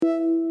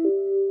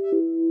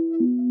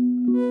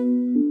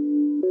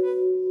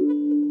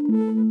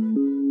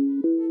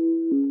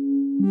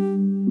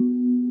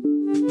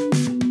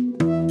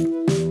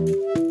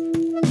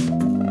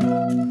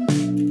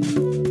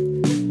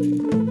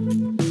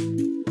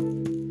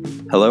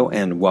Hello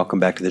and welcome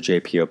back to the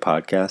JPO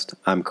podcast.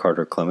 I'm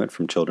Carter Clement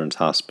from Children's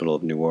Hospital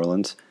of New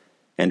Orleans,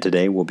 and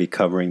today we'll be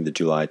covering the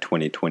July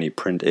 2020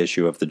 print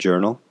issue of the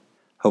journal.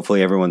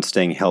 Hopefully everyone's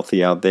staying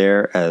healthy out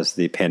there, as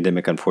the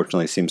pandemic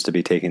unfortunately seems to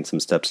be taking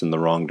some steps in the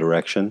wrong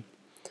direction.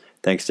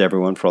 Thanks to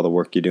everyone for all the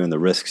work you do and the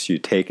risks you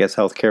take as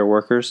healthcare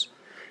workers.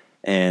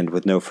 And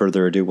with no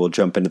further ado, we'll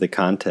jump into the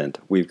content.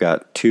 We've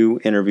got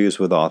 2 interviews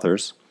with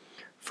authors.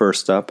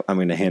 First up, I'm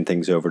going to hand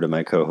things over to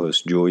my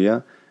co-host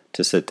Julia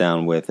to sit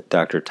down with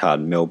Dr. Todd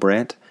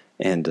Milbrandt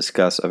and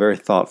discuss a very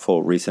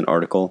thoughtful recent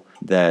article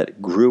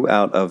that grew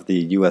out of the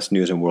U.S.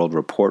 News & World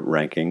Report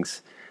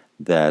rankings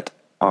that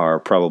are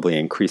probably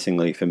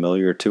increasingly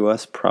familiar to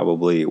us,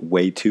 probably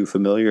way too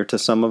familiar to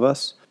some of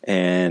us.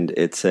 And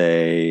it's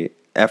a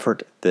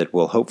effort that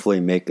will hopefully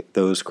make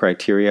those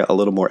criteria a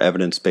little more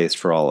evidence-based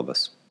for all of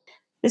us.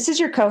 This is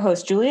your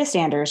co-host, Julia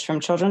Sanders from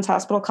Children's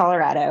Hospital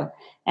Colorado,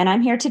 and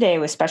I'm here today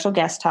with special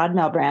guest Todd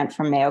Milbrandt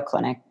from Mayo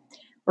Clinic.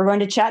 We're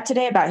going to chat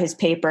today about his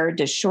paper,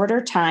 Does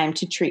Shorter Time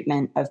to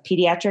Treatment of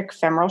Pediatric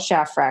Femoral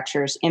Shaft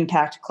Fractures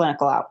Impact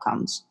Clinical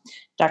Outcomes?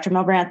 Dr.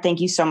 Milbrandt,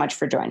 thank you so much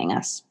for joining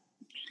us.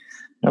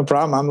 No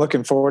problem. I'm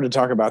looking forward to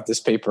talk about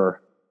this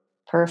paper.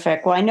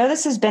 Perfect. Well, I know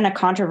this has been a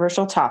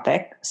controversial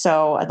topic,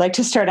 so I'd like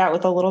to start out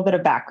with a little bit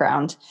of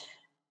background.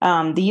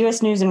 The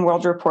U.S. News &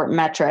 World Report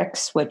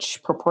metrics, which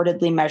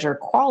purportedly measure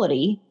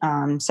quality,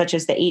 such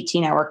as the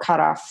 18-hour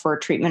cutoff for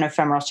treatment of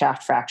femoral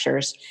shaft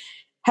fractures,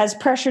 has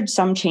pressured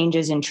some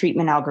changes in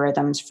treatment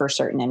algorithms for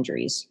certain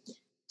injuries.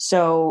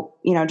 So,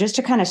 just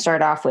to kind of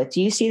start off with,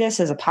 do you see this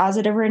as a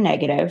positive or a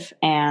negative?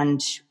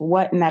 And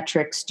what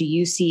metrics do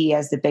you see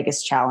as the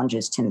biggest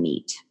challenges to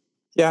meet?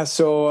 Yeah,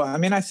 so,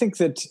 I think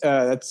that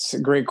that's a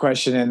great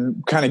question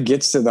and kind of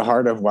gets to the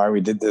heart of why we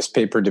did this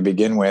paper to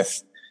begin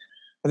with.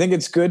 I think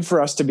it's good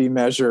for us to be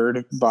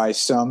measured by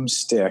some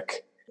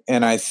stick.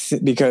 And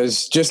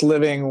because just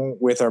living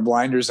with our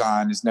blinders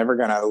on is never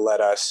going to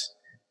let us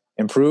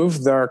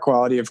improve our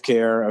quality of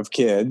care of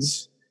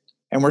kids.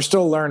 And we're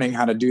still learning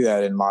how to do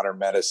that in modern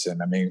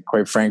medicine.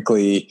 Quite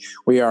frankly,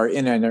 we are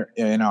in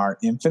our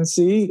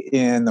infancy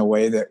in the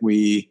way that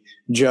we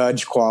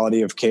judge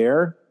quality of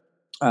care,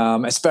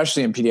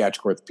 especially in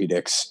pediatric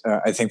orthopedics.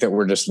 I think that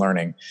we're just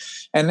learning.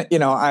 And,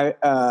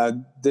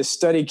 this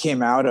study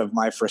came out of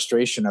my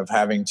frustration of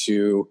having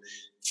to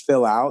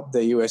fill out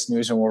the U.S.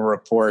 News & World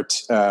Report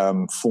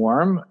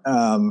form.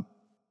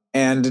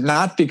 And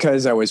not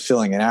because I was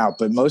filling it out,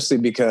 but mostly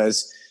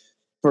because,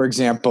 for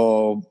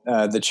example,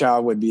 the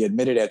child would be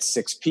admitted at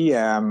 6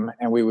 p.m.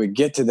 and we would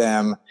get to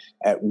them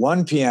at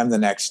 1 p.m. the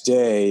next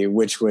day,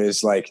 which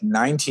was like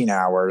 19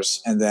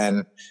 hours. And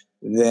then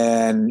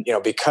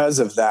because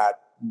of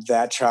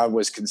that child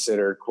was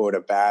considered, quote, a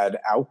bad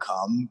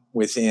outcome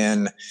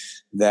within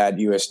that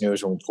U.S.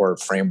 News &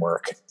 Report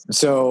framework.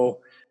 So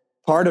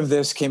part of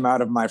this came out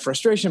of my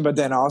frustration, but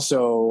then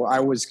also I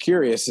was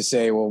curious to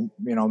say, well,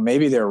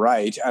 maybe they're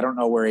right. I don't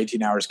know where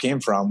 18 hours came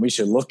from. We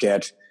should look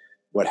at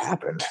what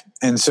happened.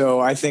 And so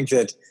I think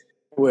that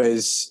it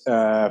was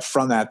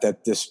from that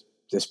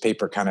this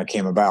paper kind of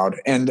came about.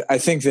 And I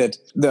think that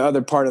the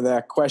other part of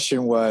that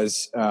question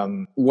was,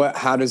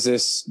 how does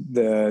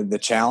the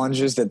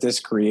challenges that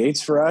this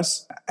creates for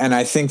us? And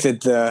I think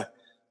that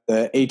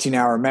the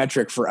 18-hour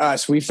metric for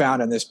us, we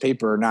found in this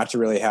paper not to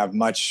really have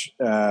much,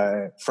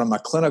 from a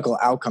clinical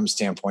outcome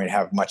standpoint,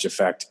 have much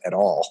effect at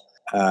all.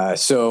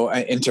 So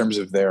in terms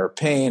of their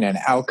pain and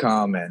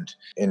outcome and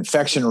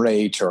infection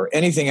rate or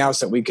anything else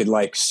that we could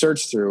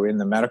search through in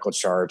the medical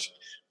chart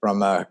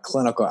from a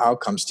clinical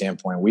outcome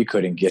standpoint, we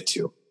couldn't get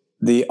to.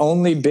 The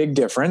only big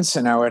difference,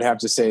 and I would have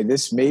to say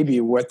this may be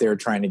what they were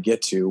trying to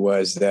get to,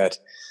 was that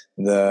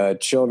the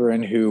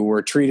children who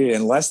were treated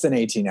in less than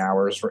 18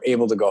 hours were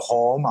able to go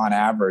home on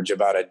average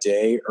about a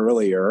day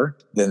earlier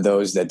than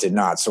those that did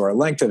not. So our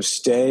length of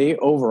stay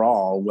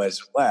overall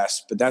was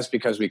less, but that's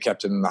because we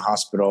kept them in the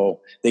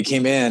hospital. They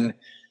came in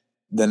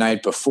the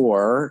night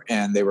before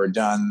and they were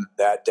done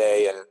that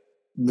day, and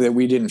that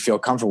we didn't feel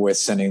comfortable with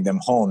sending them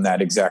home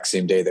that exact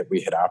same day that we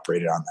had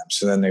operated on them.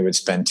 So then they would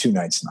spend 2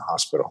 nights in the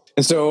hospital.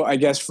 And so I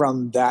guess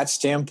from that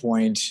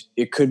standpoint,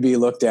 it could be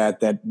looked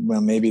at that,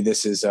 well, maybe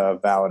this is a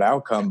valid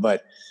outcome.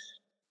 But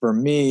for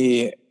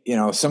me,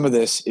 some of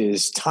this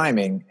is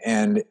timing.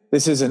 And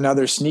this is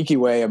another sneaky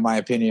way, in my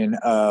opinion,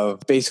 of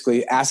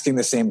basically asking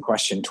the same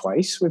question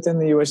twice within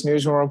the U.S.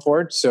 News & World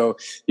Report. So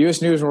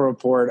U.S. News & World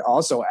Report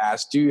also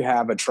asked, do you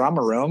have a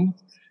trauma room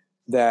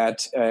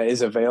that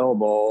is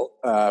available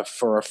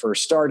for a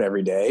first start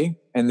every day?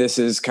 And this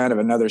is kind of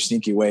another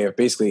sneaky way of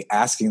basically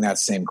asking that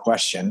same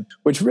question,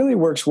 which really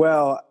works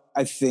well,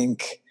 I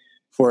think,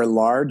 for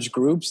large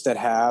groups that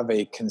have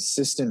a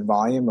consistent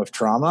volume of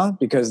trauma,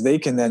 because they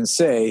can then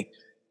say,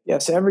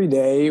 yes, every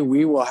day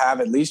we will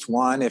have at least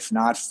 1, if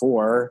not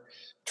 4,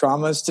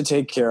 traumas to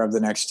take care of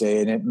the next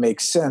day. And it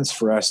makes sense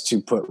for us to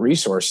put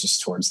resources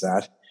towards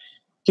that.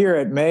 Here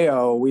at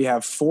Mayo, we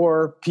have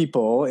 4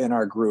 people in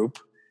our group.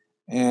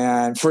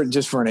 And for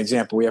an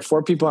example, we have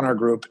 4 people in our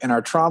group, and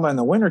our trauma in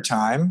the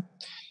wintertime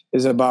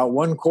is about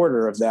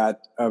 1/4 of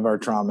that of our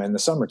trauma in the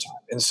summertime.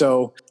 And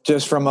so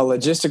just from a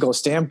logistical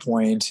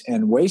standpoint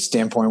and waste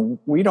standpoint,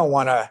 we don't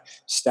want to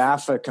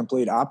staff a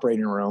complete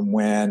operating room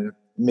when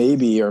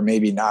maybe or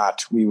maybe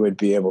not we would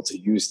be able to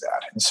use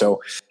that. And so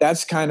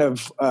that's kind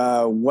of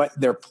what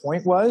their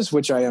point was,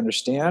 which I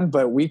understand,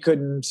 but we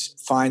couldn't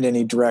find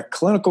any direct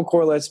clinical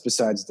correlates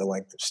besides the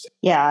length of stay.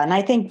 Yeah, and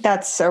I think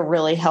that's a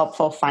really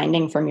helpful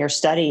finding from your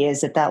study,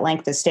 is that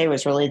length of stay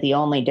was really the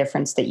only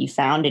difference that you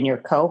found in your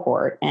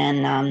cohort.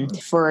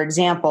 And for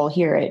example,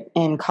 here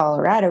in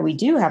Colorado, we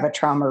do have a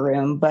trauma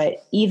room,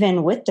 but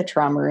even with the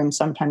trauma room,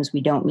 sometimes we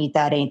don't meet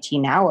that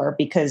 18-hour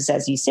because,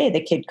 as you say,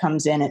 the kid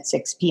comes in at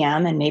 6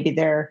 p.m. and maybe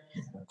their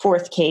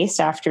fourth case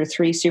after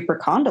 3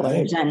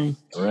 supracondylars. And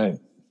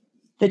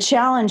the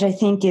challenge, I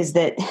think, is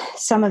that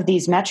some of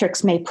these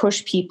metrics may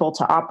push people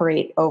to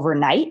operate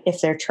overnight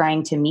if they're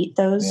trying to meet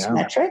those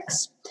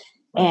metrics.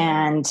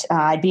 And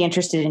I'd be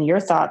interested in your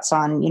thoughts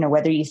on,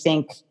 whether you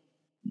think,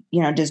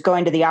 does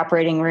going to the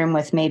operating room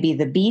with maybe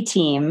the B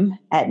team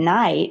at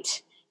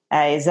night,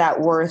 is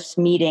that worth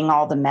meeting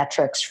all the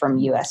metrics from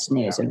U.S.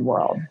 News and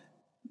World?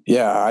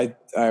 Yeah,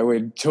 I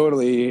would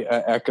totally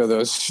echo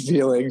those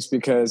feelings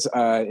because,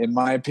 in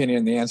my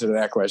opinion, the answer to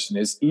that question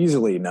is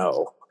easily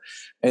no.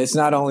 And it's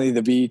not only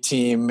the B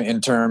team in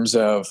terms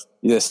of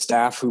the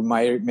staff who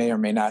may or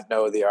may not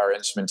know our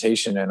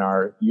instrumentation and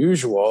our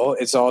usual.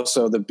 It's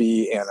also the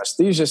B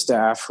anesthesia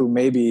staff who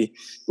may be,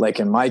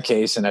 like in my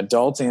case, an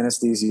adult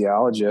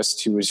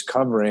anesthesiologist who is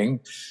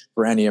covering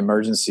for any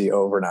emergency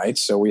overnight.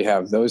 So we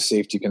have those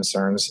safety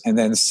concerns. And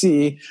then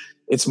C,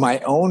 it's my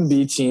own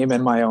B team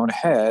in my own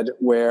head,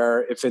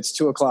 where if it's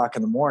 2:00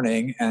 in the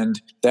morning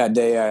and that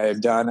day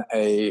I've done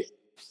a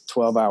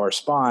 12-hour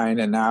spine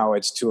and now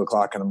it's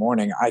 2:00 in the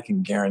morning, I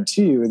can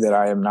guarantee you that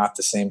I am not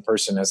the same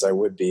person as I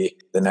would be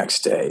the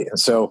next day. And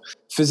so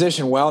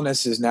physician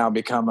wellness has now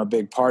become a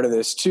big part of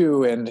this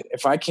too. And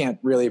if I can't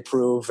really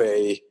prove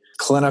a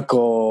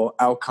clinical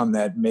outcome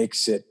that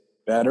makes it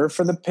better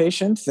for the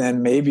patient,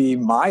 then maybe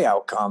my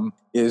outcome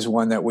is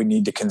one that we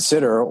need to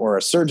consider, or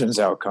a surgeon's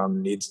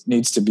outcome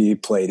needs to be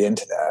played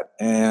into that.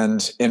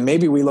 And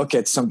maybe we look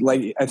at some,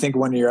 like I think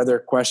one of your other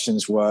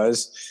questions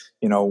was,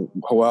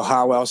 well,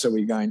 how else are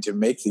we going to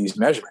make these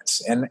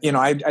measurements? And,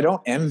 I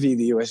don't envy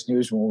the U.S.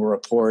 News and World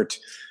Report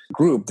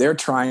group. They're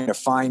trying to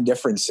find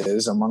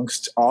differences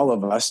amongst all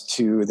of us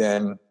to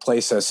then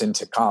place us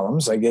into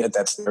columns. I get it,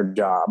 that's their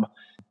job.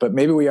 But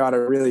maybe we ought to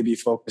really be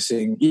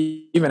focusing,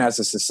 even as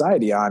a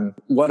society, on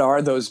what are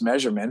those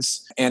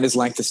measurements, and is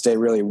length of stay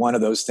really one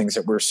of those things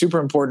that we're super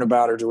important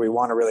about, or do we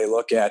want to really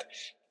look at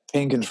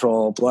pain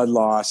control, blood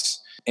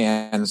loss,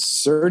 and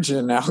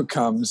surgeon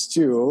outcomes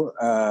too,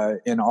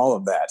 in all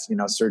of that,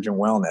 surgeon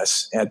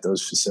wellness at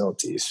those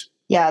facilities?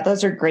 Yeah,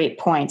 those are great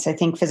points. I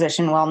think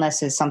physician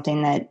wellness is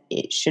something that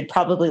it should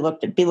probably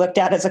be looked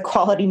at as a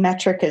quality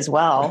metric as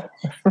well.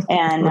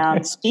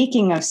 And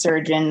speaking of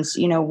surgeons,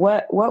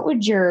 what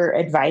would your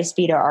advice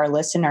be to our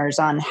listeners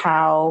on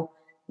how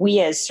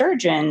we as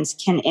surgeons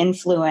can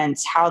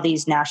influence how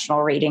these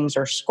national ratings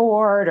are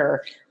scored,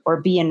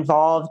 or be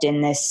involved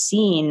in this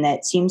scene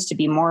that seems to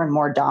be more and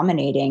more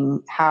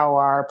dominating how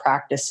our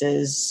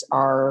practices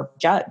are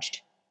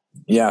judged?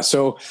 Yeah.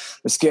 So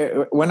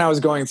when I was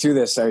going through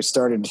this, I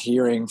started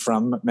hearing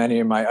from many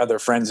of my other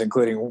friends,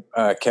 including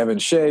Kevin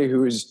Shea,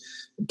 who's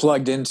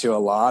plugged into a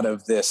lot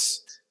of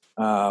this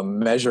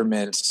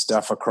measurement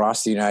stuff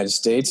across the United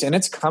States. And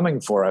it's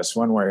coming for us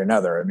one way or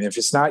another. I mean, if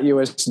it's not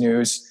U.S.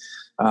 News,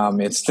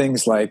 it's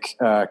things like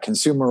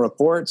Consumer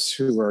Reports,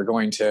 who are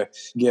going to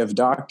give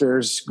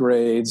doctors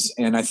grades.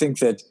 And I think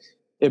that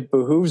it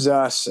behooves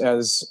us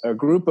as a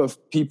group of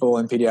people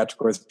in pediatric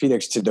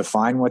orthopedics to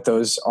define what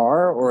those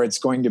are, or it's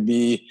going to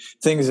be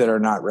things that are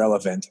not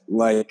relevant,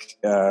 like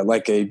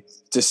a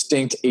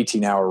distinct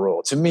 18-hour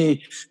rule. To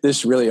me,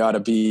 this really ought to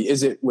be,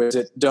 was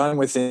it done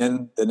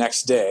within the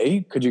next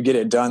day? Could you get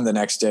it done the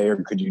next day, or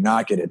could you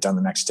not get it done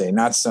the next day?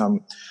 Not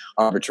some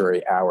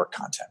arbitrary hour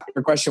content.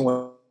 Your question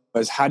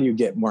was, how do you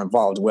get more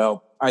involved?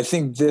 Well, I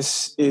think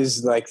this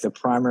is like the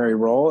primary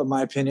role, in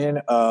my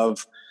opinion,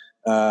 of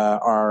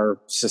our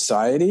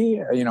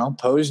society.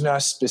 POSNA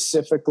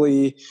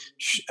specifically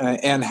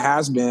and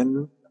has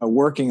been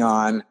working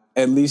on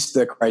at least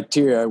the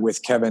criteria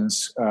with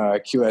Kevin's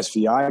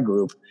QSVI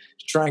group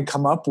to try and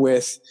come up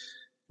with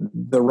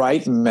the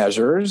right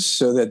measures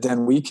so that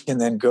then we can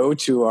then go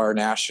to our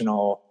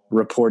national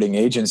reporting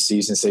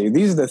agencies and say,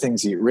 these are the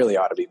things you really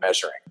ought to be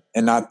measuring,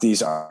 and not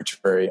these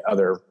arbitrary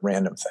other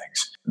random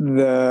things.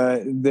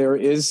 There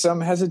is some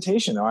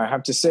hesitation, though. I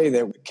have to say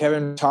that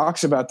Kevin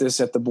talks about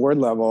this at the board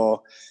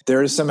level.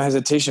 There is some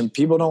hesitation.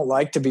 People don't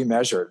like to be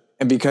measured,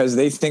 and because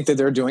they think that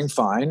they're doing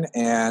fine,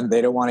 and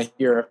they don't want to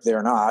hear if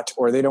they're not,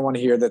 or they don't want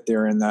to hear that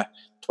they're in the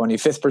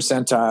 25th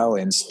percentile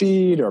in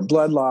speed or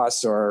blood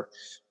loss or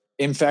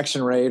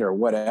infection rate or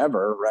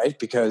whatever, right?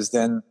 Because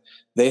then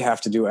they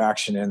have to do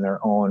action in their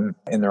own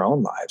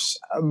lives.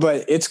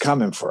 But it's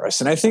coming for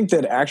us. And I think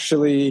that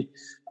actually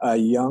the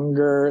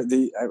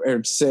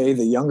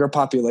younger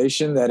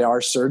population that are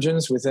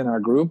surgeons within our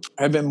group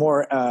have been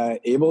more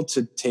able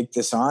to take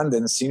this on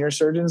than senior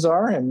surgeons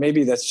are. And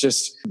maybe that's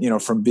just,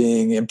 from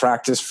being in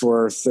practice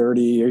for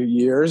 30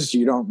 years,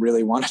 you don't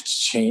really want to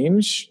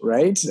change,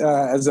 right?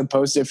 As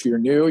opposed to if you're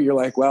new, you're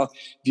like, well,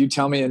 if you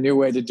tell me a new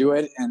way to do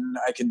it and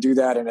I can do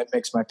that and it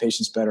makes my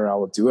patients better, I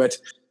will do it.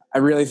 I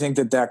really think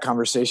that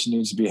conversation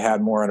needs to be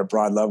had more at a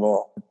broad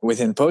level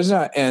within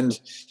POSNA and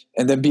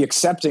then be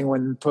accepting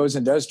when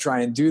POSNA does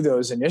try and do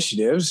those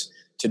initiatives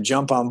to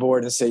jump on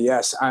board and say,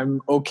 yes, I'm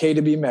okay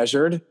to be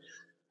measured.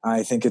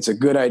 I think it's a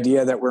good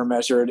idea that we're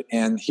measured,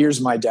 and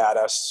here's my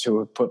data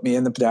to put me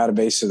in the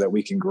database so that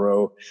we can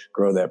grow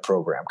that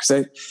program.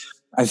 Because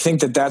I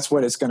think that's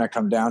what it's going to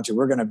come down to.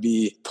 We're going to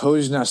be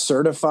POSNA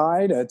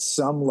certified at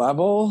some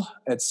level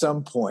at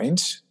some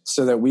point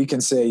so that we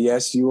can say,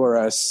 yes, you are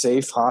a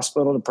safe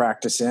hospital to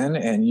practice in,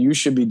 and you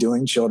should be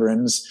doing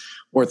children's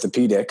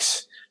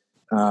orthopedics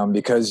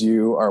because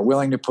you are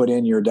willing to put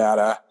in your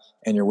data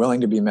and you're willing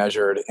to be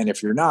measured. And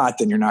if you're not,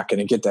 then you're not going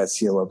to get that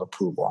seal of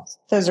approval.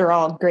 Those are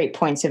all great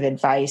points of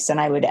advice. And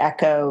I would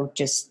echo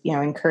just,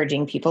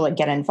 encouraging people to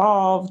get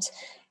involved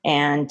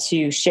and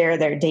to share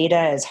their data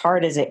as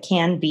hard as it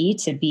can be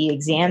to be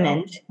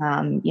examined.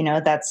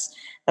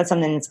 That's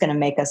something that's going to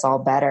make us all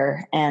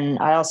better. And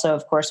I also,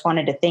 of course,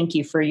 wanted to thank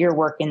you for your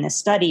work in this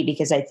study,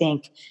 because I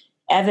think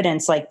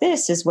evidence like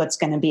this is what's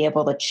going to be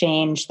able to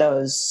change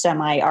those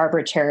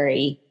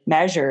semi-arbitrary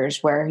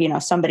measures where,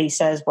 somebody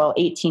says, well,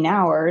 18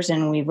 hours,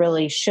 and we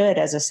really should,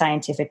 as a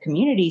scientific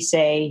community,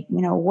 say,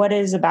 what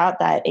is about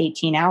that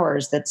 18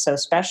 hours that's so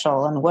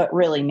special and what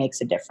really makes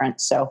a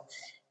difference? So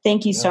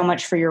thank you so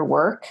much for your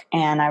work.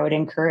 And I would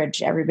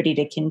encourage everybody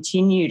to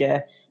continue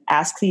to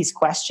ask these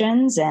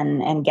questions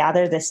and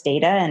gather this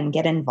data and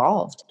get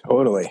involved.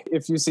 Totally.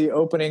 If you see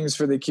openings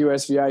for the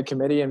QSVI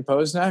committee in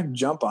POSNA,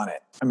 jump on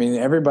it. I mean,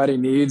 everybody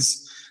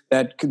needs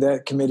that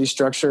committee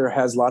structure,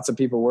 has lots of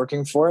people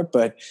working for it,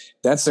 but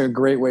that's a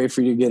great way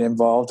for you to get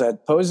involved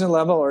at POSNA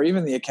level, or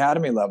even the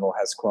academy level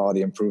has quality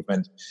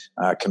improvement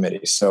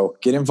committees. So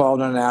get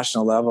involved on a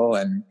national level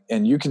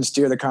and you can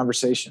steer the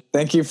conversation.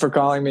 Thank you for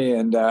calling me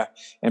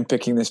and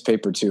picking this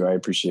paper too. I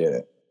appreciate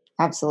it.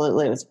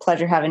 Absolutely. It was a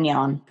pleasure having you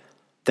on.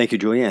 Thank you,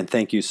 Julia, and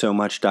thank you so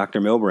much, Dr.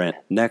 Milbrandt.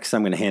 Next,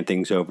 I'm going to hand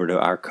things over to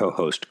our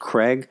co-host,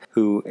 Craig,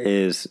 who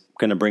is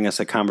going to bring us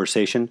a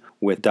conversation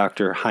with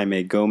Dr.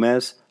 Jaime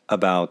Gomez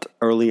about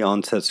early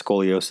onset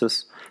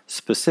scoliosis.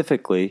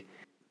 Specifically,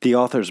 the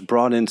authors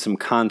brought in some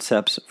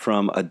concepts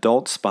from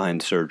adult spine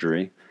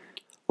surgery,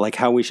 like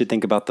how we should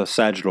think about the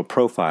sagittal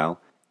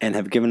profile, and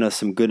have given us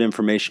some good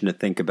information to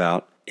think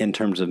about in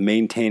terms of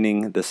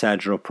maintaining the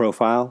sagittal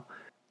profile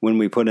when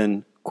we put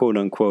in,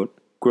 quote-unquote,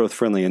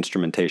 growth-friendly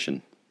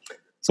instrumentation.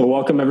 So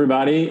welcome,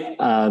 everybody.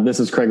 This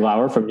is Craig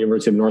Lauer from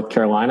University of North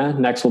Carolina.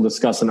 Next, we'll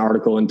discuss an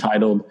article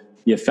entitled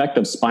The Effect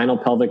of Spinal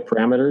Pelvic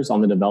Parameters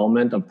on the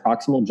Development of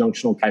Proximal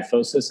Junctional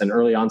Kyphosis and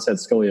Early Onset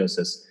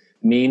Scoliosis,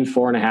 Mean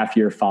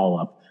 4.5-Year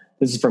Follow-Up.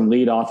 This is from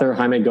lead author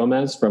Jaime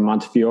Gomez from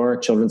Montefiore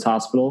Children's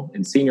Hospital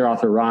and senior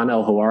author Ron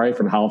El-Hawari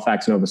from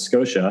Halifax, Nova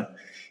Scotia,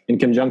 in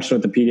conjunction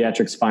with the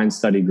Pediatric Spine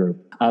Study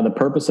Group. The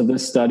purpose of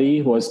this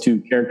study was to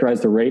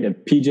characterize the rate of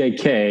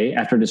PJK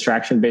after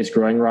distraction-based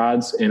growing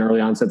rods in early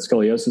onset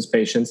scoliosis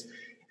patients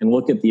and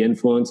look at the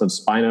influence of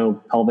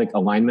spinopelvic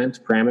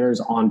alignment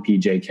parameters on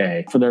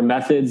PJK. For their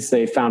methods,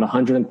 they found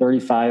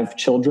 135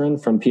 children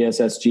from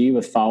PSSG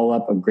with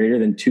follow-up of greater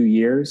than 2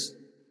 years,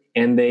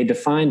 and they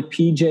defined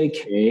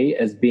PJK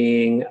as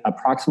being a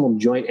proximal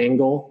joint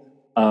angle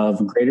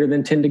of greater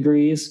than 10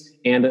 degrees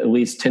and at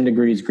least 10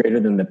 degrees greater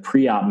than the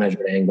pre-op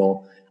measured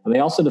angle. And they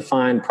also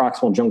defined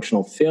proximal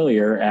junctional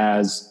failure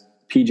as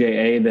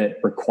PJA that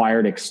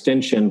required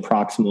extension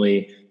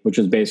proximally, which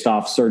was based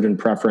off surgeon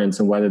preference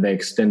and whether they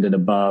extended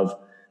above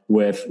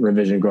with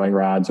revision growing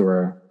rods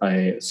or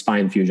a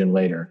spine fusion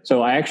later.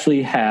 So I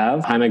actually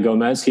have Jaime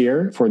Gomez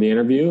here for the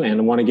interview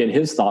and I want to get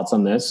his thoughts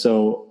on this.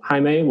 So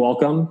Jaime,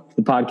 welcome to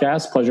the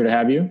podcast. Pleasure to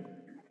have you.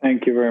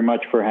 Thank you very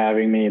much for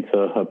having me. It's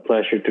a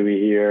pleasure to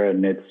be here,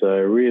 and it's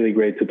really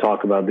great to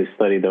talk about this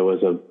study. There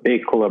was a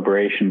big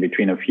collaboration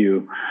between a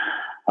few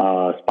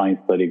spine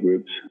study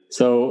groups.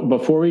 So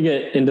before we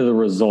get into the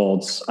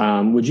results,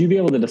 would you be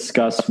able to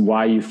discuss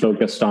why you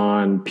focused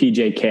on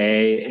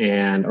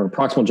PJK or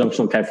proximal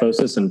junctional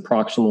kyphosis and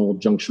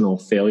proximal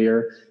junctional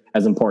failure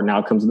as important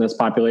outcomes in this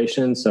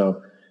population?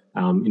 So,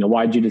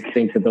 why did you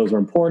think that those were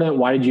important?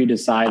 Why did you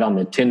decide on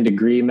the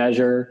 10-degree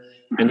measure?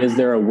 And is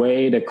there a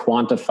way to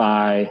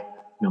quantify,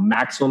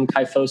 maximum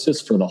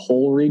kyphosis for the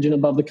whole region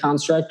above the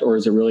construct, or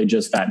is it really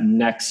just that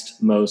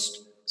next most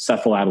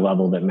cephalad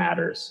level that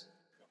matters?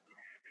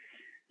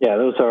 Yeah,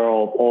 those are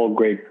all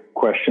great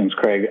questions,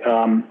 Craig.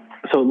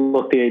 So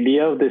look, the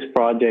idea of this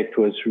project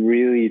was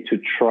really to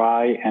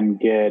try and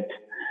get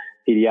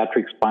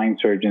pediatric spine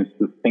surgeons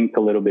to think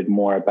a little bit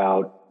more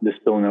about the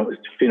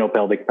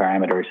spinopelvic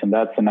parameters. And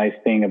that's a nice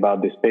thing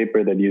about this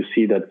paper, that you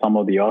see that some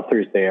of the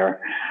authors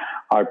there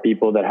are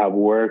people that have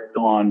worked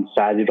on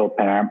sagittal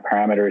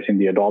parameters in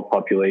the adult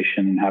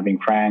population. Having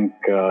Frank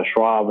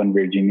Schwab and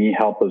Virginie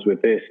help us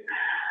with this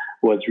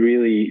was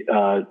really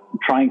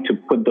trying to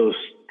put those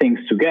things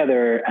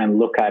together and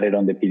look at it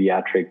on the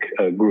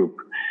pediatric group.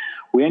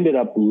 We ended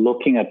up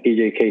looking at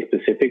PJK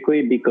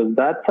specifically because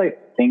that's, I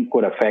think,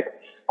 what affects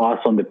us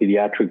on the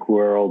pediatric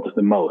world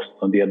the most.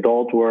 On the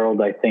adult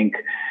world, I think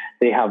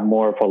they have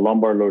more of a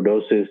lumbar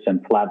lordosis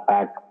and flat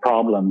back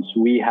problems.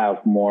 We have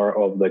more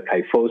of the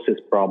kyphosis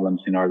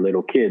problems in our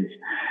little kids.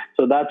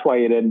 So that's why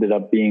it ended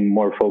up being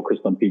more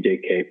focused on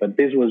PJK. But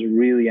this was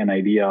really an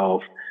idea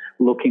of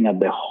looking at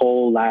the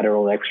whole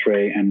lateral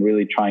X-ray and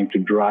really trying to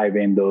drive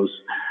in those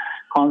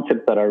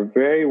concepts that are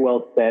very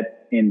well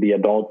set in the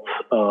adult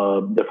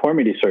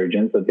deformity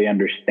surgeons, that they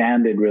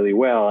understand it really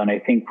well. And I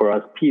think for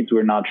us peds,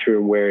 we're not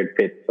sure where it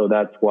fits. So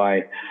that's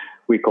why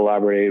we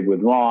collaborated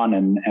with Ron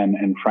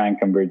and Frank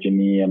and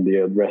Virginie and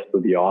the rest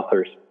of the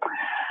authors.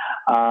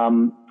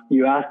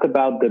 You asked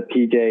about the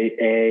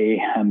PJA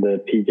and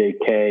the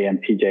PJK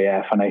and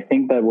PJF, and I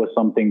think that was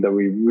something that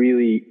we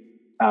really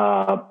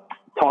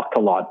talked a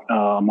lot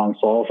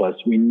amongst all of us.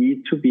 We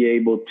need to be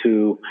able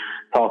to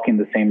talk in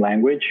the same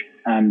language.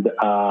 And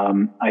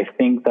I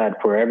think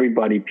that for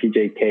everybody,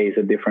 PJK is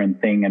a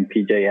different thing and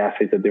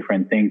PJF is a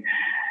different thing.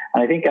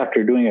 And I think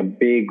after doing a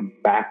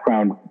big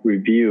background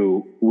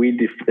review,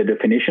 the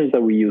definitions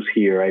that we use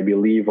here, I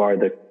believe, are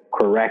the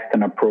correct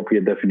and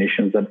appropriate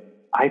definitions that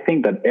I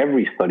think that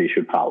every study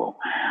should follow.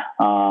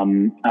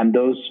 And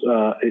those,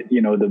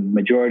 the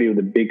majority of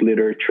the big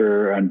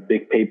literature and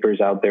big papers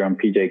out there on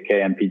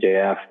PJK and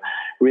PJF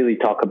really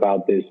talk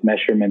about this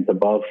measurement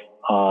above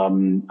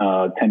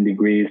 10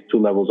 degrees, 2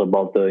 levels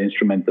above the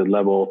instrumented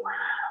level,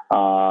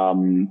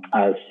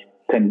 as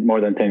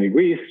more than 10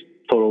 degrees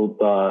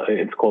total.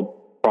 It's called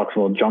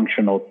proximal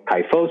junctional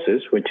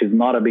kyphosis, which is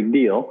not a big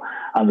deal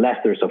unless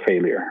there's a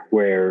failure,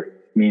 where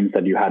means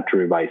that you had to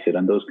revise it,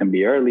 and those can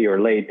be early or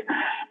late.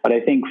 But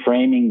I think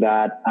framing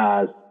that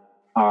as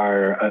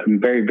are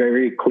very,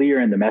 very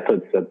clear in the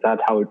methods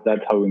that's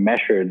how we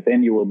measure it,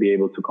 then you will be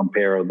able to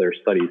compare other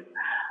studies.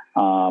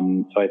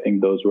 So I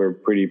think those were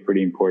pretty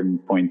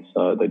important points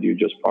that you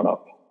just brought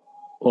up.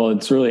 Well,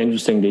 it's really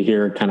interesting to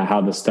hear kind of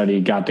how the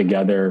study got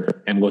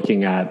together and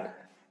looking at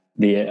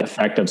the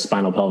effect of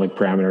spinal pelvic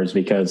parameters,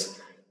 because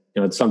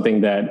it's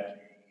something that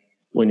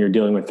when you're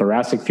dealing with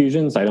thoracic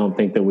fusions, I don't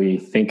think that we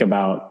think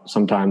about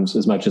sometimes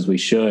as much as we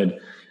should.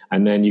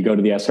 And then you go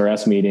to the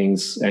SRS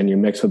meetings and you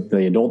mix with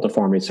the adult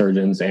deformity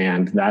surgeons,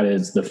 and that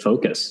is the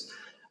focus.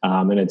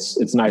 And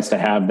it's nice to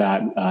have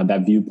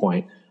that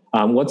viewpoint.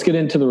 Let's get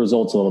into the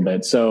results a little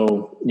bit.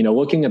 So,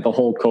 looking at the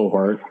whole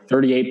cohort,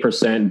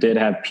 38% did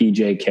have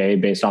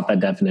PJK based off that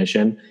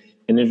definition.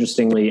 And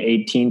interestingly,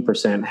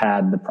 18%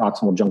 had the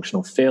proximal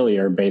junctional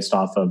failure based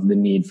off of the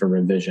need for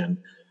revision.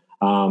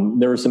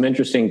 There were some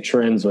interesting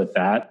trends with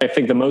that. I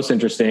think the most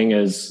interesting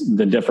is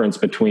the difference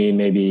between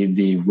maybe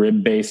the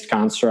rib-based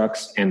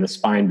constructs and the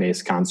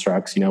spine-based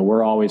constructs.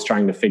 We're always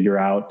trying to figure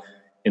out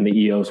in the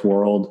EOS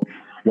world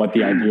what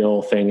the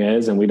ideal thing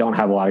is, and we don't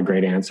have a lot of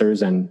great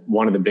answers. And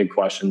one of the big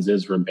questions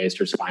is rib-based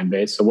or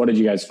spine-based. So what did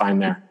you guys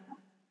find there?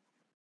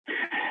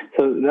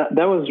 So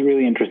that was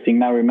really interesting.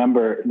 Now,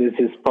 remember, this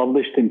is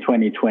published in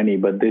 2020,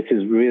 but this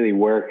is really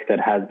work that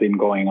has been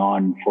going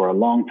on for a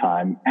long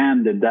time.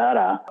 And the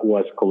data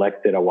was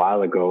collected a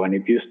while ago. And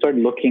if you start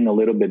looking a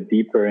little bit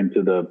deeper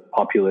into the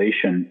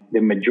population,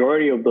 the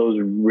majority of those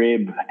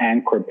rib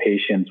anchor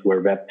patients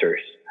were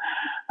vectors.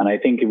 And I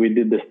think if we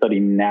did the study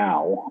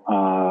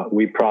now,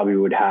 we probably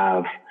would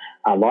have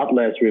a lot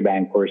less rib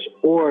anchors,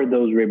 or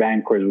those rib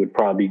anchors would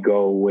probably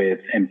go with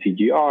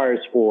MCGRs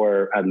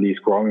or at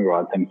least growing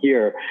rods. And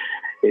here,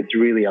 it's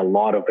really a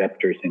lot of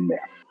vectors in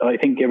there. So I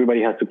think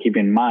everybody has to keep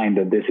in mind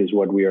that this is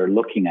what we are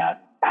looking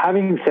at.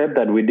 Having said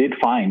that, we did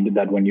find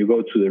that when you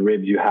go to the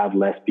ribs, you have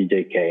less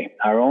PJK.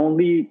 Our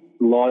only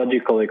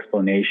logical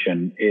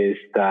explanation is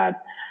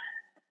that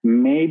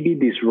maybe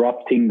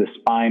disrupting the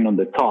spine on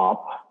the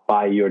top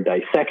by your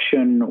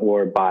dissection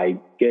or by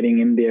getting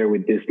in there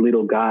with these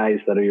little guys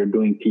that you're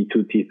doing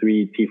T2,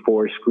 T3,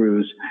 T4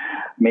 screws,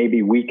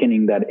 maybe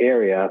weakening that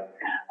area,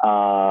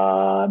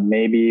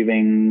 maybe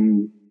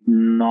even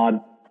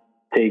not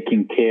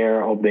taking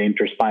care of the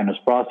interspinous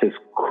process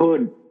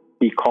could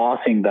be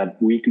causing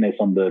that weakness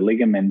on the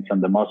ligaments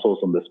and the muscles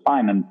on the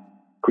spine and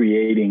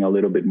creating a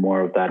little bit more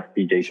of that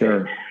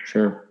PJK.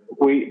 Sure.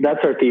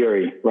 That's our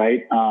theory,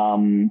 right?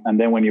 And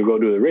then when you go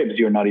to the ribs,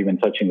 you're not even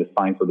touching the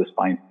spine, so the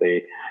spine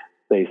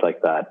stays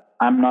like that.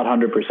 I'm not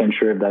 100%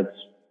 sure if that's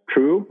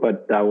true,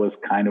 but that was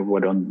kind of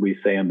what we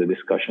say on the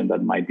discussion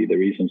that might be the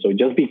reason. So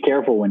just be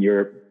careful when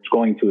you're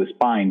going to the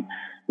spine.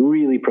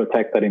 Really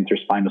protect that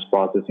interspinous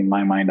process. In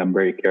my mind, I'm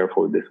very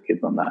careful with these kids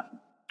on that.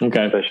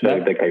 Okay. Especially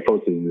if the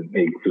kyphosis is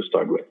big to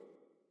start with.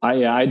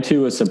 I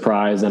too was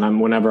surprised,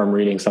 and whenever I'm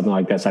reading something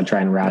like this, I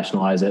try and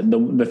rationalize it.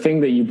 The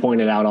thing that you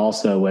pointed out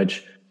also,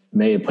 which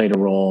may have played a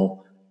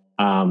role,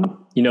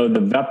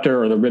 the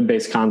vector or the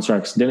rib-based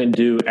constructs didn't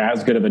do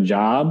as good of a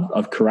job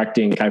of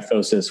correcting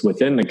kyphosis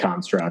within the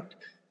construct.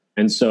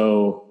 And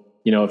so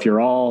if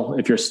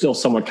you're still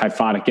somewhat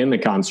kyphotic in the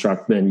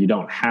construct, then you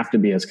don't have to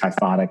be as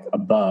kyphotic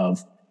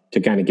above to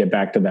kind of get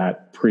back to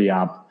that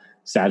pre-op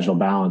sagittal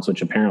balance,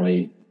 which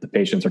apparently the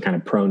patients are kind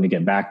of prone to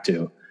get back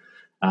to.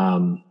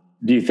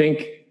 Do you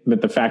think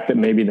that the fact that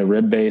maybe the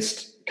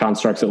rib-based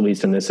constructs, at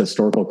least in this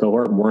historical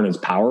cohort, weren't as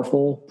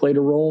powerful played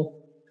a role?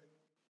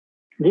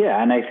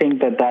 Yeah, and I think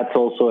that that's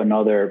also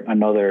another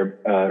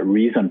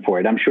reason for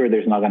it. I'm sure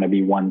there's not going to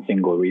be one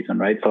single reason,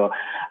 right? So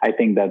I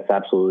think that's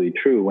absolutely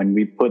true. When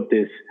we put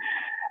this,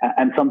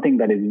 and something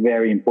that is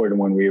very important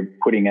when we're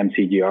putting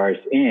MCGRs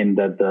in,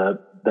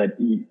 that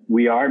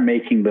we are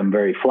making them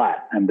very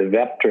flat, and the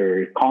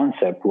vector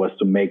concept was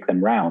to make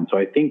them round. So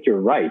I think you're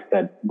right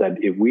that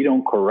if we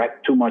don't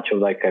correct too much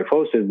of that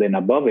kyphosis, then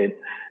above it,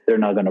 they're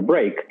not going to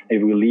break.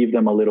 If we leave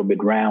them a little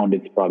bit round,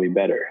 it's probably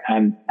better.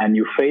 And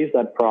you face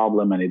that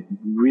problem, and it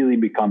really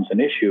becomes an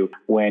issue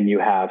when you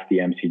have the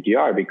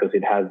MCGR, because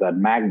it has that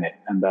magnet,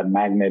 and that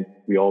magnet,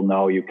 we all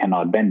know you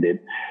cannot bend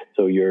it.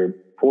 So you're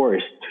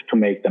forced to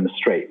make them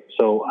straight.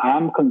 So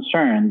I'm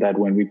concerned that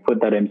when we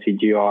put that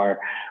MCGR,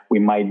 we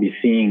might be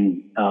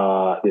seeing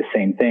the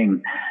same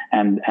thing.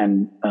 And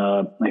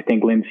I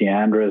think Lindsay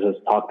Andres has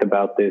talked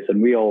about this,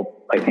 and we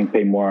all, I think,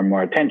 pay more and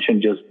more attention.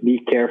 Just be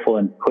careful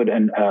and put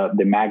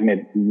the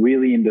magnet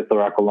really in the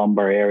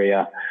thoracolumbar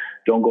area.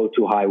 Don't go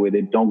too high with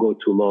it. Don't go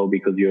too low,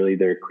 because you'll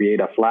either create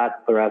a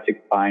flat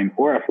thoracic spine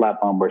or a flat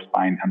lumbar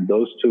spine. And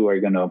those two are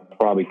going to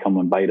probably come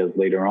and bite us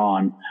later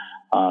on,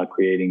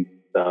 creating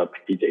the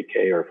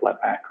PJK or flat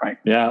back, right?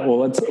 Yeah, well,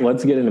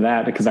 let's get into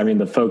that, because I mean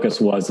the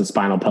focus was the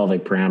spinal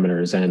pelvic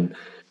parameters, and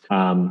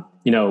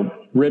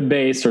rib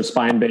base or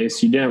spine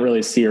base, you didn't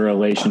really see a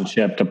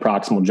relationship to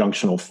proximal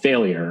junctional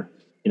failure.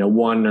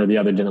 One or the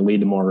other didn't lead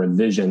to more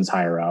revisions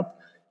higher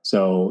up.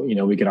 So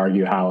we could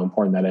argue how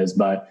important that is,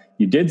 but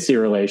you did see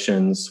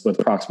relations with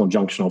proximal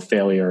junctional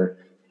failure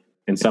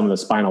in some of the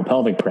spinal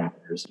pelvic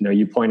parameters.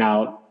 You point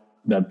out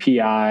the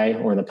PI,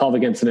 or the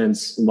pelvic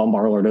incidence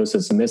lumbar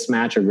lordosis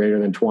mismatch, are greater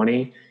than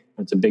 20.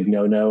 It's a big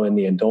no-no in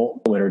the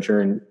adult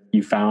literature, and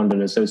you found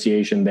an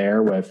association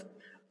there with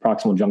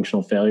proximal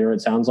junctional failure,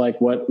 it sounds like.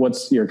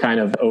 What's your kind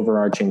of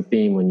overarching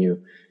theme when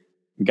you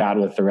got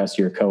with the rest of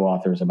your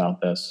co-authors about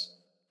this?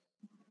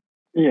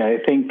 Yeah, I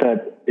think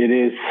that it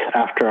is,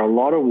 after a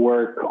lot of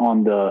work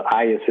on the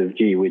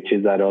ISSG, which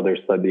is that other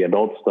study, the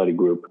adult study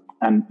group,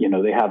 and,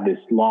 they have this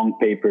long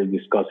papers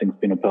discussing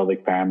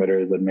spinopelvic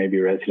parameters that maybe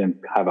residents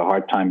have a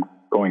hard time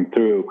going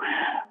through.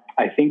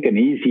 I think an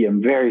easy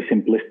and very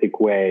simplistic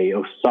way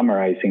of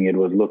summarizing it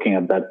was looking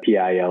at that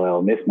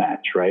PILL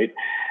mismatch, right?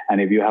 And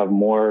if you have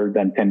more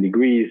than 10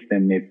 degrees,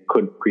 then it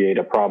could create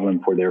a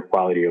problem for their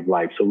quality of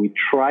life. So we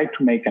try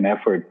to make an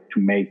effort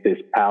to make this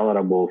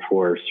palatable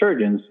for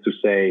surgeons to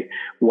say,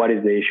 what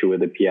is the issue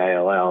with the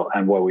PILL?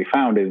 And what we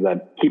found is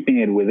that keeping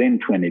it within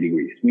 20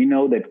 degrees. We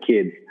know that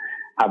kids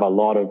have a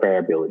lot of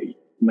variability.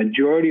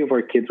 Majority of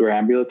our kids were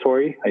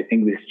ambulatory. I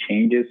think this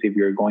changes if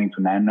you're going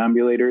to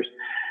non-ambulators.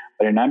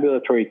 But in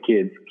ambulatory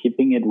kids,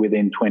 keeping it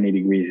within 20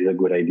 degrees is a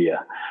good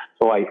idea.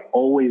 So I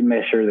always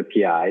measure the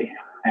PI,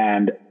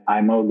 and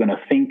I'm going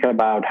to think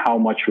about how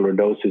much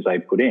lordosis I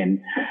put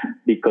in,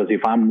 because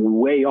if I'm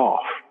way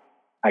off,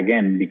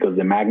 again, because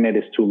the magnet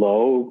is too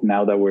low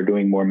now that we're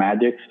doing more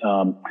magics,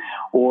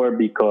 or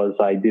because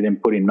I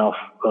didn't put enough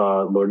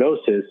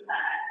lordosis,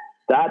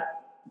 that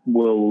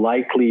will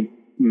likely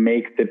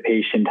make the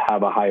patient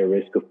have a higher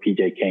risk of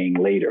PJKing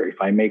later. If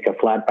I make a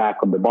flat back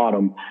on the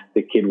bottom,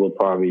 the kid will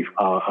probably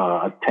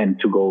tend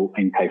to go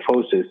in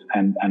kyphosis.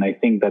 And I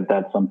think that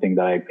that's something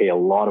that I pay a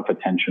lot of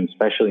attention,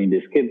 especially in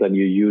these kids that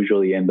you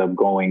usually end up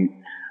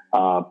going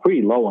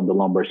pretty low on the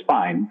lumbar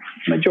spine,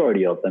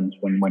 majority of them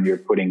when you're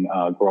putting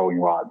growing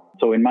rod.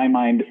 So in my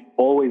mind,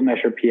 always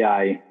measure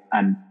PI,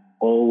 and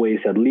always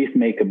at least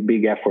make a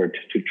big effort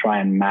to try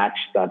and match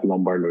that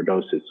lumbar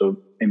lordosis. So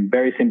in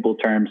very simple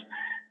terms,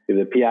 if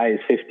the PI is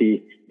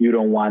 50, you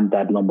don't want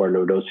that lumbar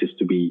lordosis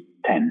to be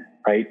 10,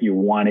 right? You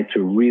want it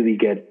to really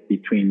get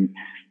between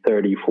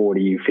 30,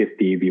 40,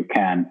 50 if you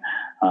can,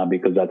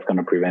 because that's going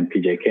to prevent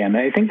PJK. And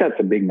I think that's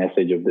a big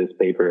message of this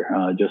paper,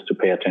 just to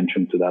pay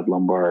attention to that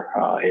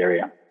lumbar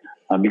area,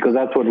 because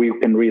that's what we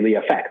can really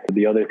affect.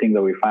 The other thing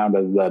that we found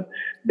is that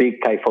big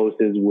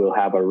kyphosis will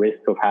have a risk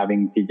of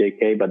having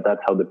PJK, but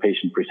that's how the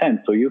patient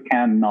presents. So you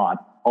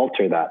cannot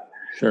alter that.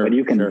 Sure, but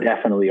you can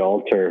definitely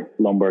alter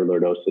lumbar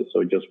lordosis.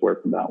 So just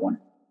work on that one.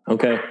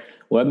 Okay.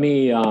 Let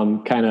me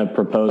kind of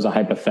propose a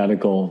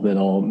hypothetical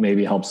that'll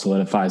maybe help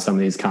solidify some of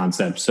these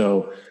concepts.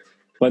 So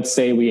let's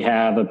say we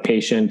have a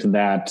patient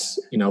that,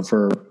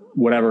 for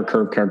whatever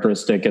curve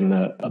characteristic in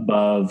the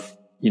above,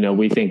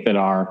 we think that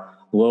our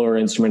lower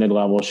instrumented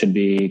level should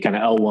be kind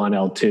of L1,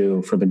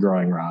 L2 for the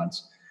growing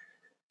rods.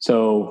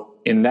 So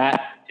in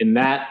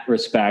that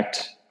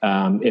respect,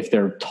 if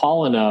they're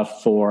tall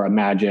enough for a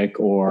magic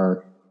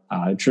or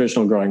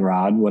traditional growing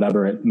rod,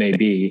 whatever it may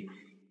be,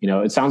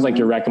 it sounds like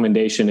your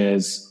recommendation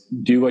is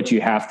do what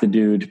you have to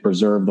do to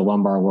preserve the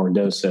lumbar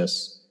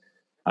lordosis,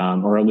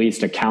 or at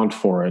least account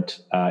for it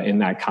in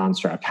that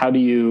construct. How do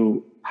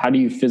you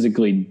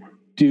physically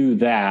do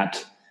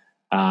that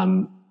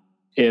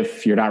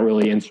if you're not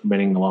really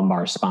instrumenting the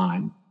lumbar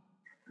spine?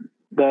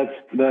 That's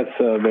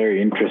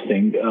very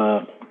interesting,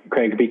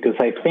 Craig, because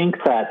I think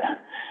that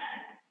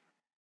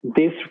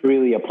this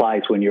really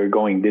applies when you're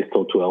going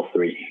distal to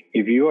L3.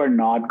 If you are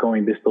not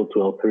going distal to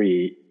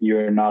L3,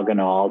 you're not going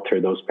to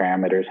alter those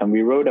parameters. And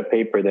we wrote a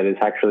paper that is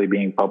actually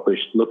being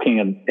published looking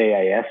at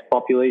AIS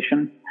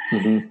population.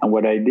 Mm-hmm. And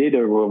what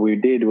we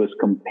did was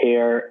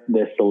compare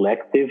the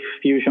selective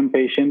fusion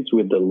patients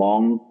with the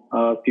long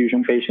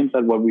fusion patients.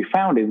 And what we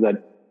found is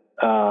that,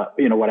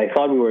 what I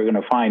thought we were going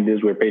to find,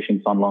 these were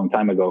patients on a long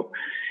time ago,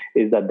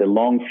 is that the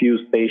long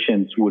fused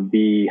patients would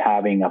be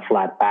having a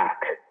flat back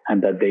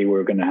and that they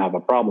were going to have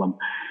a problem.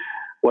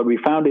 What we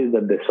found is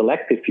that the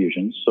selective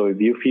fusions, so if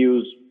you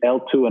fuse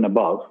L2 and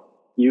above,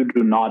 you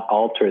do not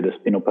alter the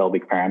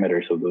spinopelvic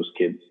parameters of those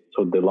kids.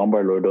 So the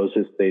lumbar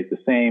lordosis stays the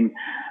same,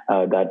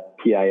 that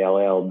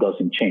PILL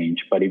doesn't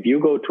change. But if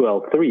you go to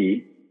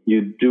L3,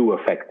 you do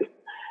affect it.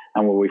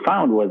 And what we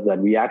found was that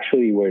we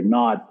actually were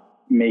not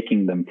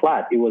making them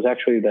flat. It was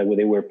actually that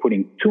they were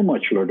putting too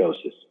much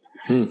lordosis.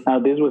 Now,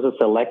 this was a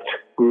select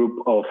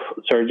group of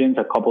surgeons,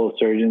 a couple of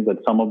surgeons that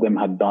some of them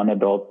had done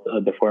adult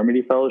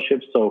deformity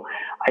fellowships. So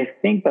I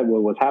think that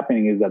what was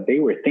happening is that they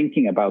were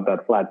thinking about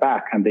that flat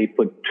back and they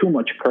put too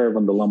much curve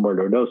on the lumbar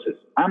lordosis.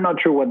 I'm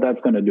not sure what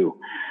that's going to do.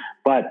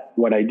 But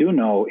what I do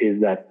know is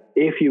that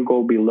if you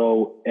go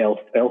below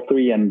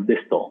L3 and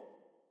distal,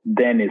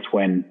 then it's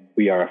when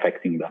we are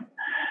affecting them.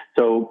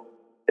 So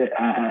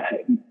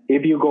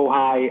if you go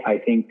high, I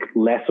think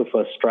less of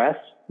a stress.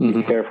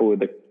 Be careful with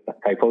the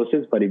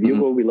kyphosis, but if you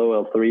go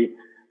below L3,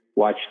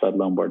 watch that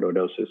lumbar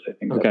lordosis. I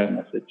think that's the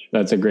message.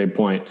 That's a great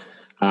point.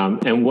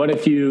 And what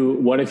if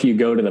you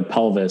go to the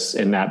pelvis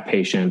in that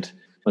patient,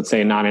 let's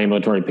say a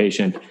non-ambulatory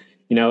patient,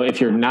 if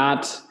you're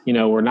not,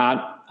 we're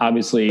not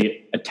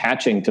obviously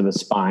attaching to the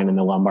spine in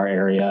the lumbar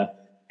area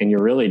and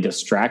you're really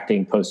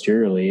distracting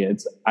posteriorly,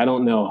 I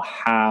don't know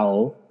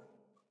how,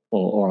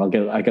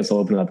 I guess I'll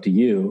open it up to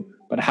you,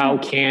 but how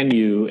can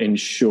you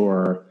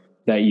ensure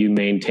that you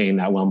maintain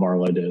that lumbar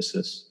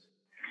lordosis?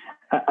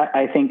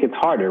 I think it's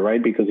harder,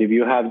 right? Because if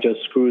you have just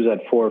screws at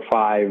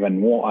 4-5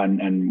 and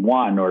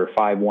 1 or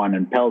 5-1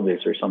 and pelvis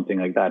or something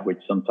like that, which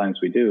sometimes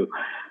we do,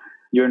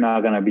 you're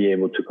not going to be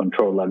able to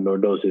control that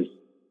lordosis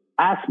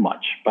as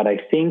much. But I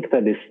think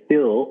that is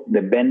still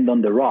the bend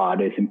on the rod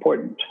is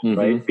important,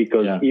 right?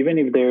 Because even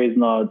if there is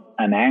not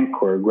an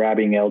anchor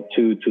grabbing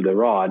L2 to the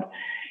rod,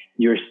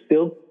 you're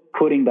still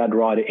putting that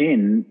rod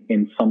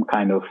with some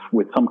kind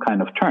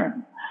of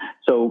turn.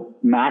 So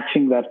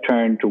matching that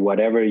turn to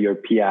whatever your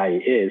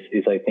PI is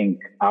I think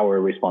our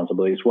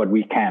responsibility, is what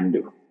we can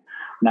do.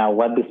 Now,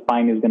 what the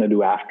spine is going to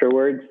do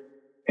afterwards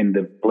in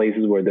the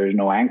places where there's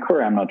no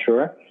anchor, I'm not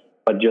sure,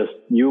 but just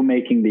you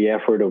making the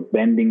effort of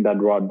bending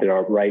that rod the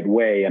right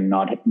way and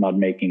not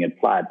making it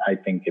flat, I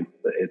think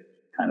it's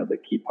kind of the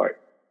key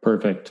part.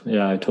 Perfect.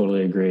 Yeah, I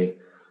totally agree.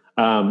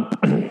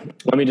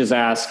 Let me just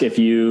ask,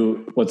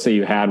 let's say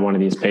you had one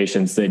of these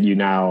patients that you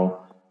now,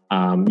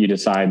 you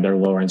decide their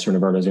lower anterior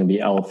vertebra is going to be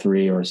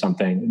L3 or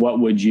something. What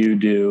would you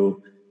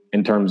do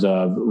in terms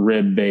of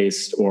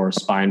rib-based or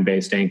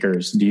spine-based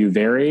anchors? Do you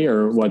vary,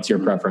 or what's your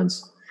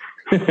preference?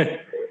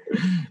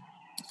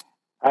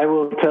 I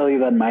will tell you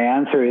that my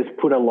answer is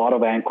put a lot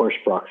of anchors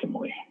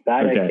proximally.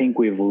 That I think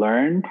we've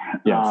learned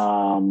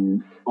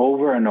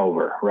over and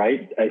over,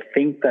 right? I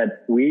think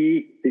that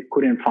we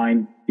couldn't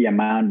find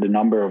the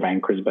number of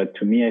anchors, but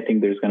to me, I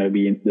think there's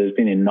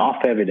been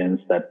enough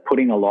evidence that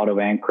putting a lot of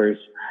anchors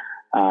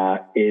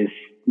is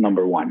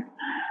number one.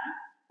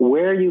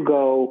 Where you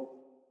go,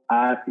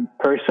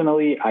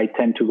 personally, I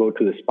tend to go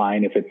to the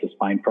spine if it's a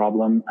spine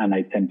problem, and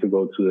I tend to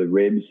go to the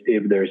ribs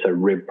if there's a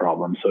rib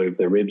problem. So if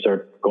the ribs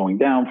are going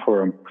down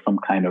for some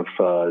kind of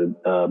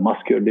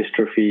muscular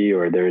dystrophy,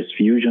 or there's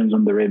fusions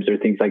on the ribs or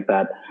things like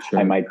that,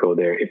 I might go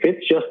there. If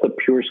it's just a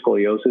pure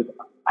scoliosis,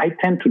 I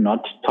tend to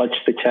not touch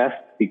the chest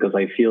because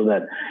I feel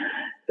that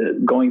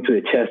going to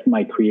the chest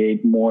might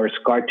create more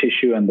scar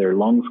tissue and their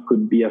lungs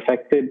could be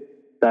affected.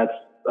 That's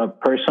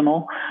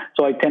personal.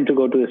 So I tend to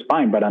go to the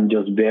spine, but I'm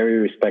just very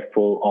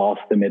respectful of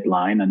the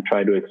midline and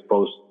try to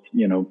expose,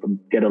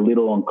 get a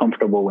little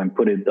uncomfortable when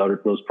putting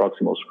those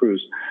proximal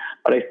screws.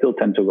 But I still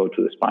tend to go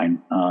to the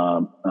spine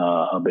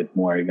a bit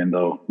more, even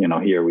though,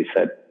 here we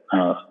said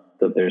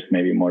that there's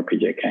maybe more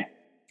PJK.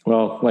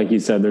 Well, like you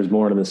said, there's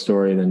more to the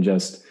story than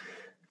just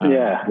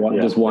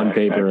one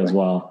paper as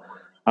well.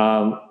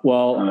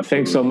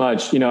 Thanks so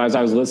much. As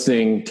I was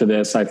listening to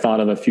this, I thought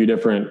of a few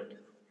different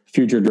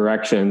future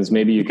directions.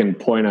 Maybe you can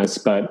point us,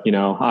 but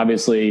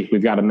obviously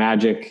we've got a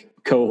MAGIC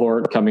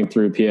cohort coming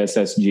through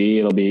PSSG.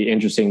 It'll be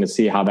interesting to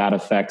see how that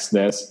affects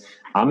this.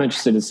 I'm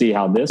interested to see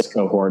how this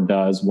cohort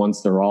does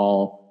once they're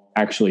all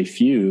actually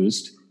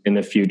fused in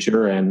the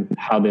future, and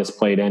how this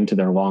played into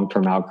their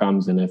long-term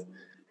outcomes.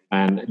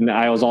 And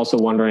I was also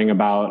wondering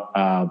about,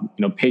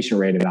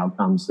 patient-rated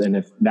outcomes, and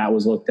if that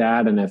was looked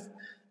at, and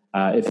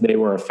if they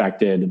were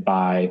affected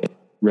by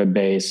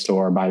rib-based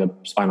or by the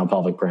spinal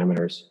pelvic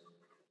parameters.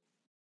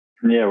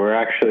 Yeah, we're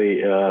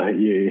actually,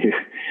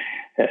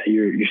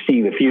 you're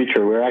seeing the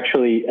future. We're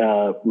actually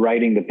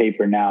writing the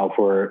paper now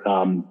for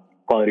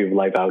quality of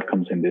life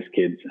outcomes in these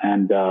kids.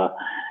 And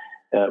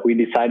we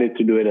decided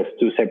to do it as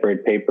two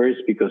separate papers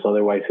because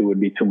otherwise it would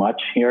be too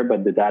much here,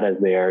 but the data is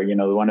there.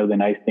 One of the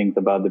nice things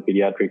about the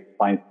Pediatric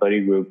Spine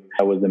Study Group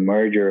was the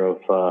merger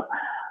of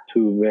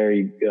two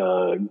very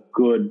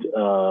good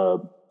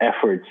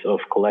efforts of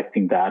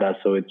collecting data.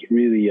 So it's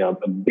really a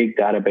big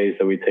database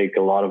that we take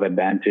a lot of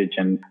advantage,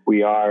 and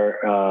we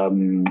are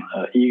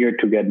eager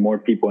to get more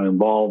people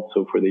involved.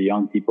 So for the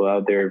young people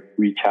out there,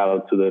 reach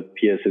out to the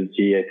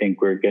PSSG. I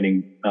think we're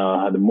getting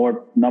the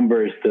more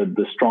numbers,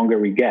 the stronger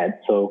we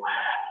get. So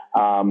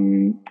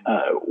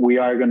we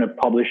are going to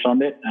publish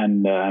on it,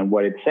 and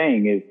what it's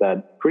saying is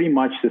that pretty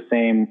much the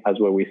same as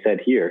what we said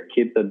here.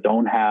 Kids that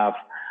don't have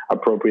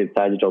appropriate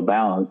sagittal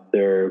balance,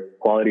 their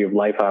quality of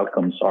life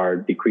outcomes are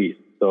decreased.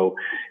 So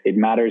it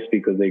matters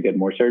because they get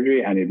more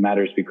surgery, and it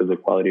matters because the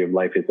quality of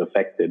life is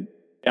affected.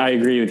 I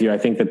agree with you. I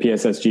think the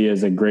PSSG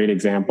is a great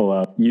example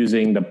of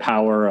using the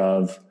power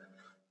of,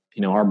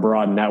 our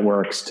broad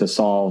networks to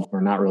solve,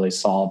 or not really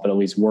solve, but at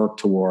least work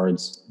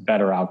towards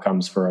better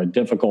outcomes for a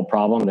difficult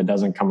problem that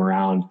doesn't come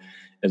around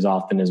as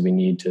often as we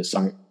need to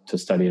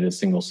study at a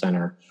single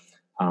center.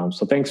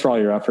 So thanks for all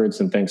your efforts,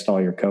 and thanks to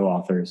all your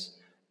co-authors.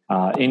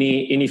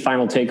 Any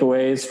final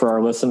takeaways for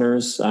our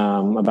listeners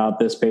about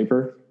this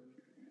paper?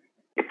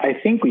 I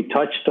think we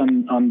touched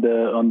on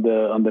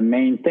the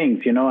main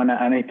things, and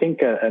I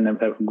think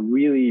a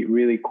really,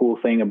 really cool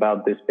thing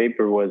about this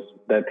paper was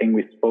that thing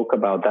we spoke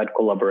about, that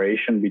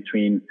collaboration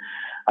between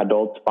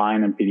adult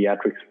spine and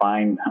pediatric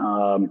spine.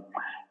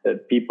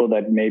 People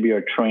that maybe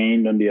are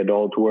trained in the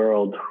adult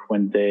world,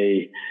 when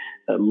they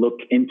look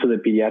into the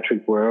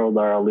pediatric world,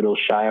 are a little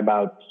shy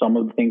about some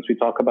of the things we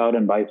talk about,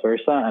 and vice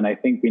versa. And I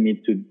think we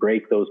need to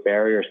break those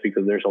barriers,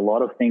 because there's a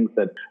lot of things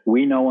that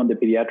we know on the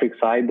pediatric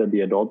side that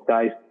the adult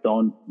guys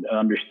don't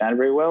understand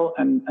very well,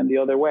 and the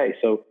other way.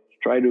 So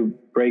try to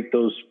break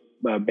those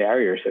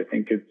barriers. I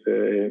think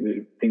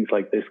it's things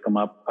like this come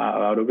up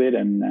out of it,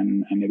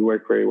 and it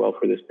worked very well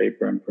for this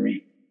paper and for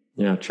me.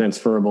 Yeah,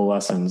 transferable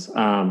lessons.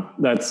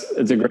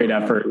 It's a great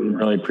effort, and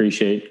really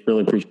appreciate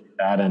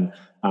that. And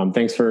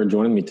thanks for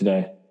joining me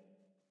today.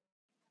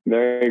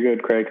 Very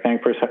good, Craig.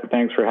 Thanks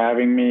for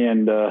having me,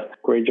 and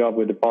great job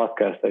with the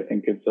podcast. I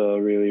think it's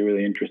really,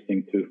 really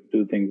interesting to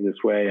do things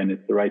this way, and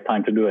it's the right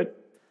time to do it.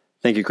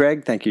 Thank you,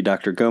 Craig. Thank you,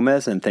 Dr.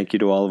 Gomez, and thank you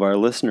to all of our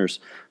listeners.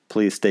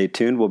 Please stay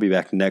tuned. We'll be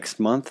back next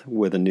month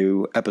with a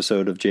new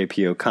episode of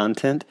JPO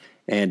content.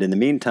 And in the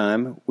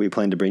meantime, we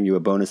plan to bring you a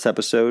bonus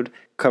episode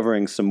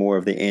covering some more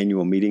of the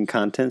annual meeting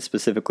content,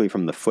 specifically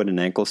from the foot and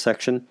ankle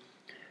section.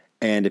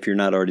 And if you're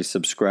not already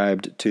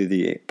subscribed to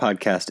the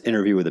podcast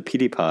Interview with a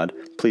PediPod,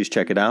 please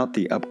check it out.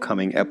 The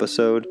upcoming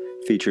episode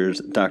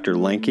features Dr.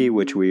 Lenke,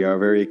 which we are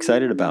very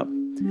excited about.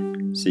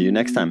 See you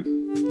next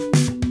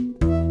time.